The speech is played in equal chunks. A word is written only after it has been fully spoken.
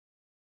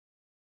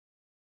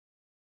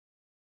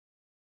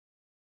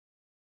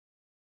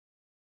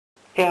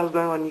Hey, how's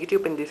going on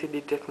YouTube? And this is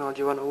the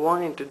Technology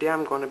 101, and today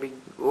I'm going to be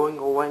going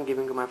over and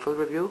giving you my full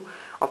review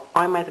of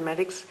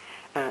iMathematics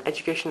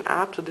education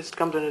app. So this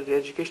comes under the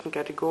education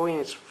category,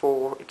 and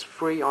it's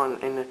free on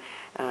in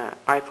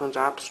iPhone's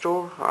App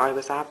Store, or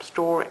iOS App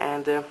Store,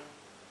 and I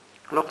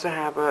also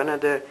have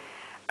another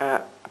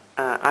uh,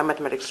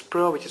 iMathematics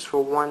Pro, which is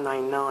for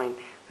 $199.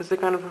 This is a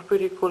kind of a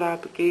pretty cool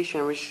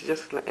application, which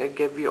just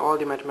give you all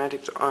the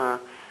mathematics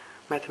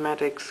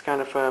kind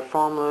of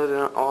formulas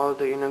and all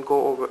the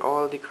go over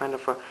all the kind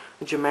of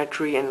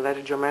geometry and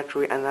letter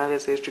geometry,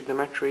 analysis,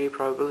 trigonometry,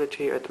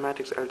 probability,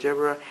 mathematics,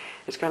 algebra.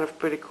 It's kind of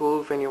pretty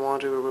cool when you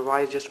want to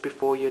revise just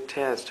before your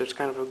test. So it's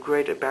kind of a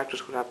great back to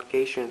school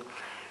application.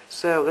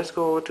 So let's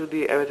go over to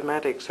the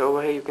arithmetic. So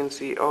over here you can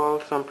see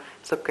all some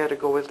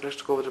subcategories.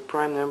 Let's go over the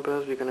prime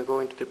numbers. We're going to go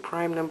into the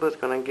prime numbers.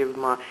 Going to give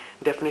my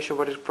definition of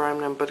what is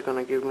prime number. It's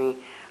going to give me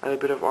a little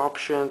bit of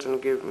options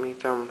and give me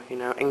some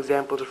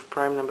examples of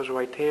prime numbers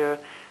right here.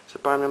 So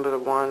prime numbers are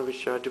one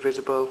which are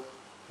divisible,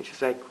 which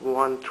is like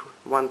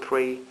 1,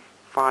 3,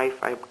 5,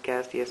 I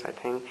guess. Yes, I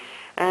think.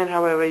 And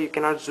however, you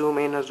cannot zoom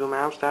in or zoom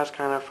out. So that's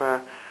kind of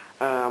a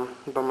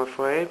bummer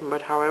for it.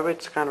 But however,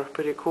 it's kind of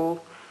pretty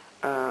cool.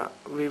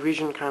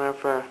 Revision kind of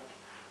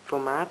for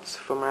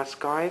maths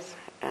guys.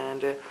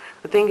 And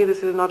the thing is,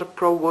 this is not a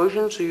pro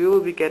version, so you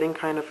will be getting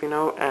kind of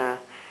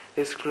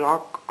this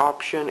lock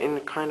option in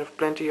kind of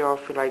plenty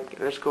of, like,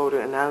 let's go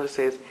to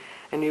analysis,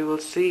 and you will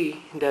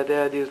see that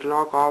there are these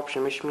lock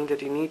option, which means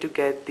that you need to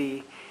get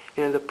the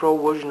the pro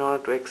version in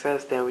order to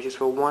access them, which is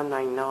for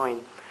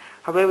 $199.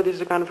 However, this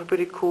is a kind of a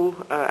pretty cool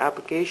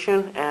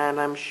application, and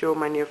I'm sure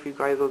many of you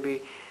guys will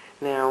be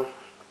now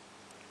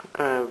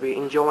be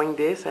enjoying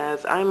this,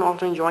 as I'm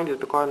also enjoying this,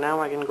 because now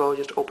I can go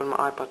just open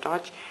my iPod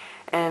Touch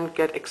and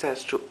get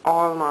access to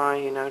all my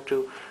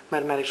to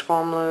mathematics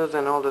formulas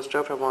and all the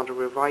stuff I want to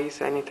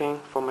revise anything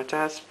for my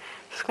test.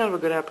 It's kind of a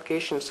good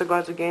application. So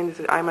guys, again, this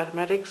is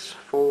iMathematics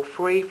for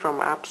free from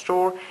App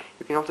Store.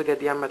 You can also get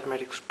the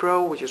iMathematics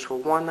Pro, which is for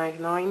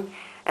 $199,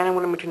 and I'm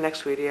going to meet you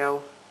next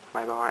video.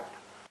 Bye bye.